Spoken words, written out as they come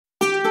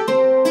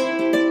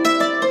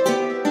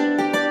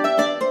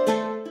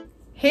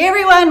Hey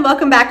everyone,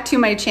 welcome back to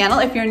my channel.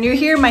 If you're new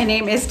here, my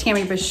name is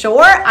Tammy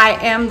Bashore. I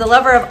am the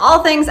lover of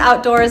all things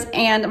outdoors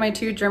and my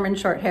two German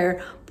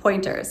Shorthaired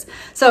Pointers.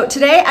 So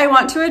today I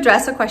want to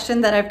address a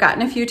question that I've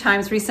gotten a few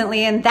times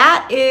recently, and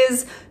that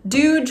is,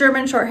 do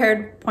German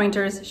Shorthaired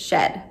Pointers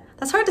shed?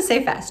 That's hard to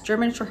say fast.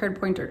 German Shorthaired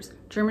Pointers.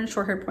 German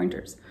Shorthaired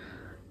Pointers.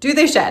 Do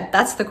they shed?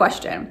 That's the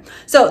question.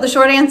 So the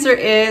short answer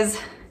is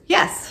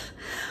yes.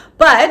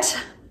 But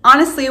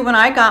honestly, when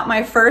I got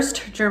my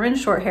first German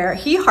Shorthair,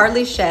 he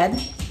hardly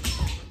shed.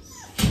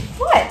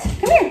 What?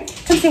 Come here.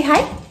 Come say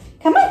hi.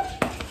 Come on.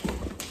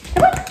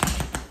 Come on.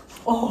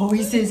 Oh,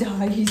 he says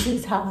hi. He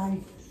says hi.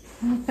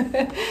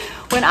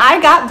 When I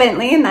got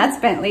Bentley, and that's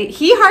Bentley,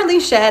 he hardly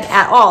shed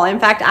at all.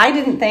 In fact, I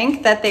didn't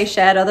think that they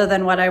shed other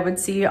than what I would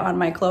see on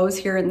my clothes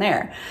here and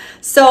there.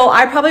 So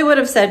I probably would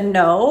have said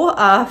no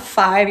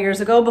 5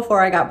 years ago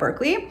before I got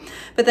Berkeley.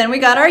 But then we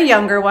got our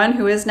younger one,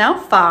 who is now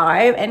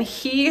 5, and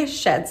he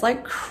sheds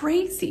like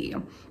crazy.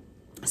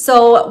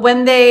 So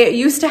when they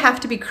used to have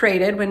to be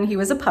crated, when he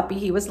was a puppy,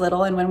 he was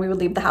little, and when we would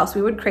leave the house,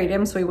 we would crate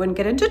him so he wouldn't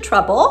get into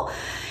trouble.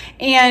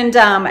 And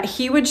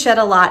he would shed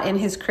a lot in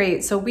his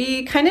crate. So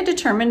we kind of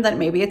determined that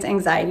maybe it's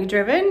anxiety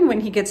driven. When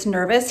he gets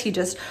nervous, he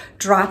just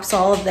drops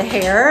all of the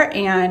hair,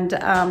 and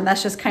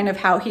that's just kind of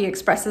how he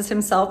expresses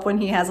himself when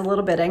he has a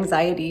little bit of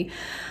anxiety.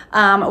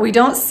 We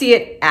don't see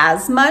it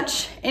as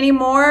much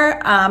anymore.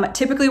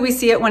 Typically we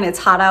see it when it's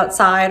hot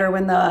outside or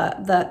when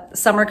the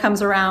summer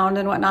comes around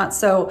and whatnot.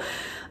 So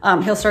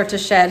he'll start to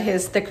shed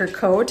his thicker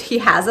coat. He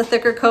has a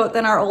thicker coat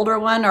than our older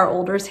one. Our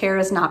older's hair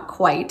is not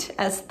quite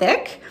as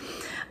thick.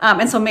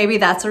 And so maybe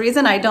that's the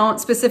reason. I don't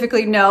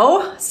specifically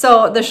know.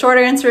 So the short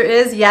answer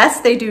is yes,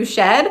 they do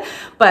shed.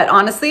 But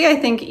honestly, I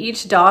think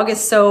each dog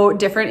is so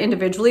different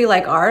individually,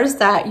 like ours,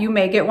 that you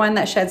may get one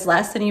that sheds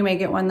less and you may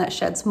get one that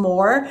sheds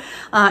more.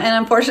 And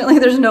unfortunately,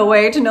 there's no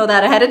way to know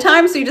that ahead of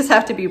time. So you just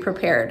have to be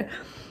prepared.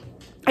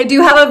 I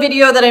do have a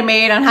video that I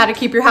made on how to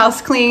keep your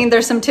house clean.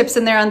 There's some tips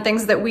in there on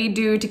things that we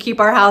do to keep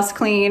our house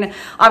clean.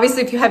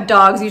 Obviously, if you have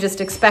dogs, you just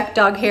expect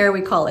dog hair.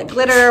 We call it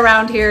glitter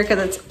around here because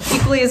it's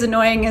equally as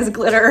annoying as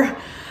glitter.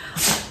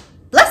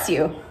 Bless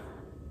you.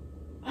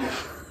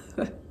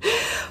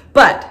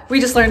 But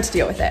we just learned to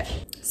deal with it.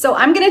 So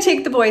I'm gonna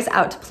take the boys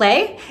out to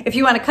play. If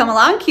you wanna come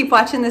along, keep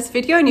watching this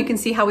video and you can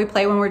see how we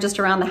play when we're just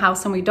around the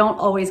house and we don't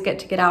always get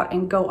to get out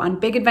and go on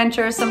big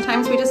adventures.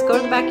 Sometimes we just go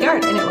to the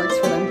backyard and it works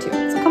for them too.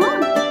 So come on.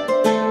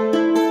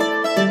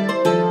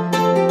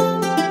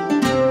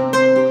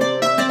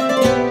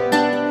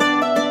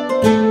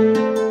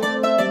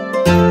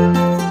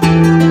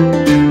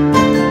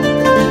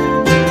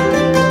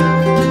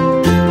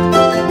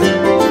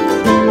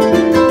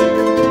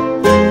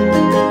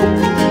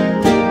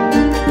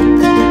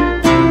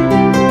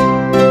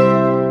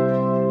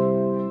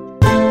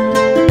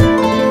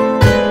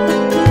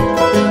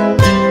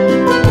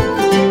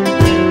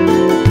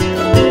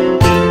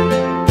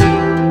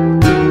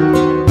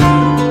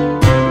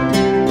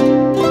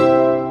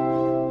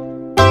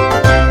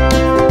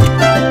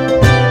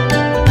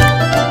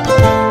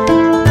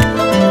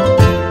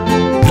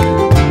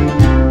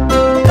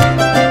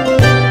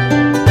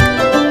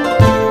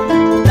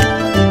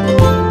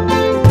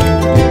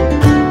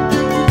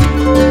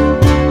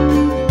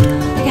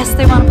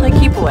 They want to play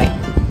keep away.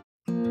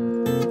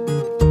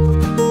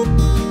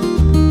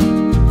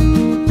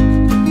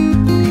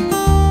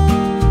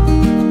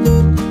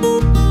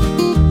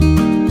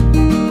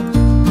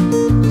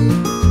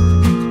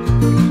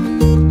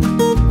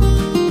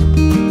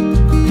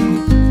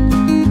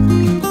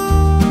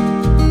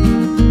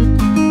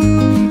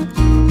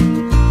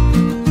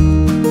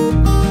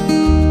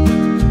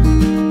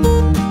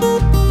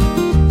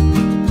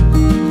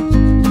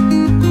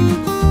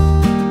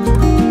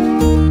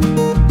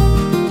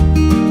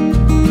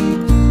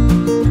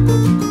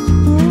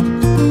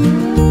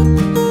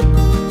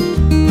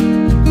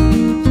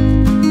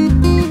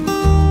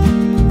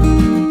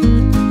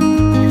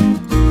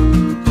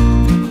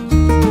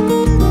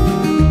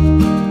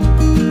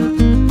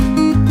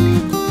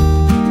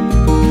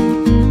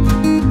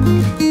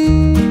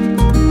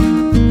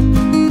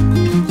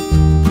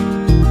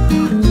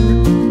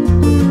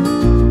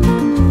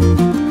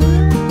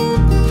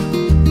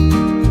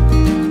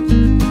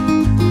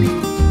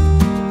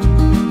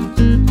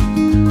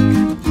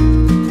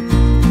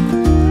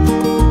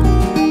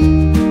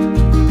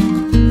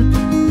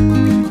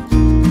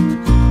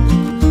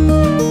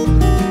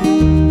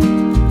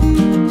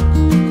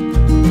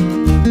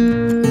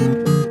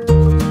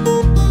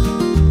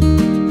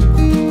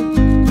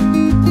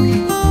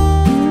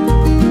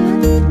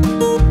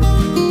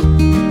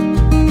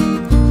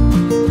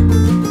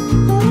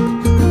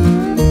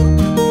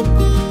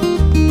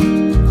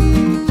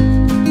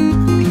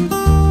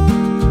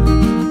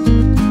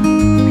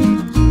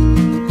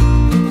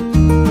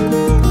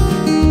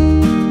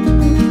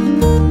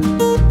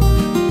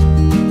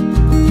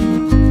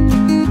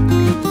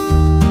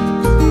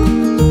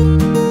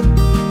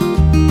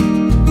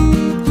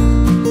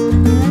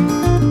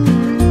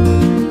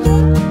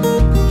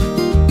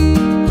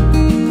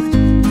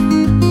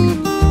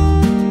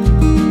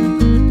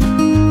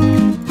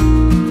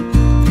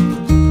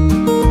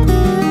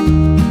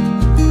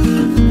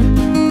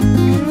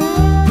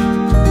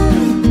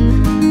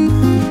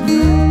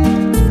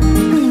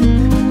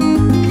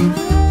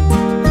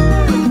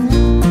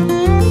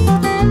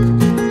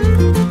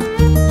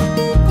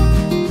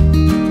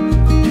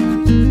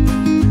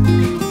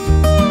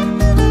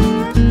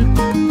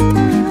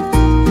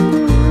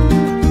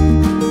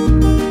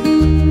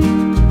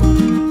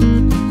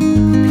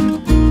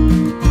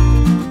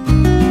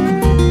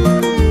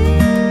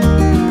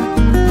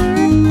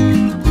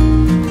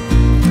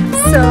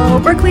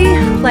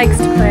 likes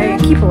to play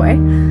keep away.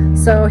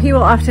 So he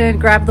will often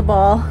grab the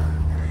ball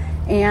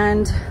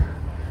and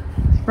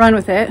run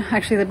with it.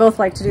 Actually, they both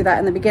like to do that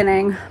in the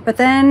beginning. But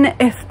then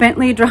if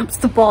Bentley drops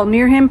the ball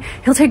near him,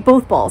 he'll take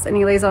both balls and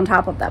he lays on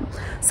top of them.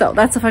 So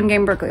that's a fun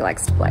game Berkeley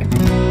likes to play.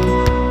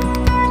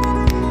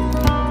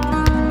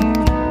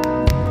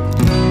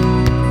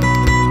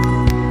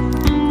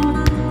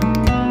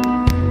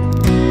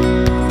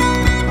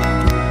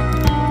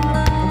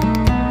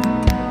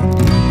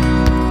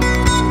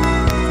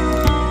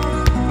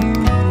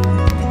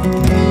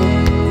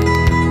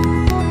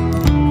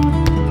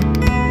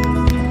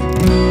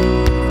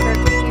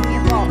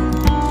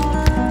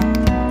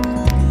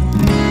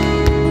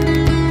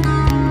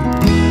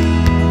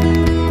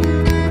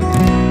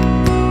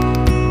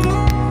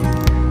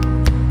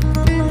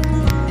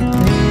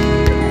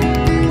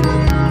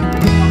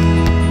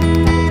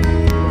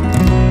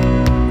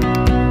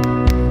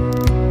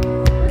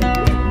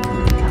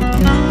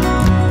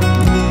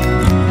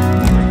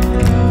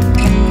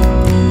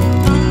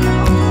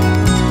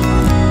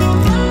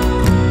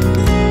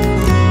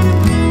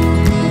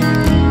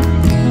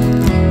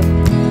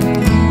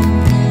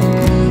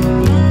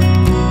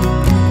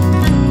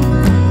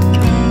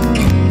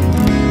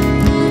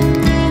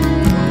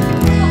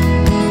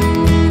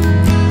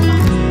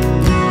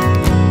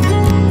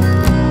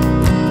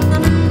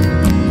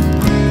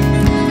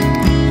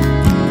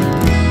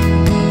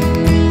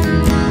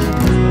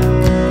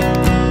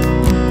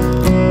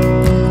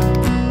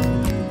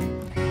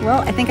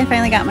 I think I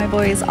finally got my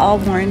boys all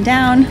worn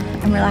down.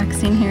 I'm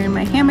relaxing here in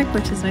my hammock,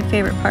 which is my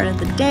favorite part of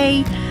the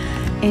day.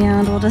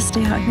 And we'll just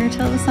stay out here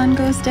till the sun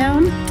goes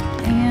down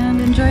and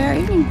enjoy our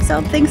evening.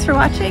 So thanks for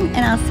watching,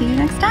 and I'll see you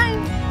next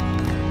time.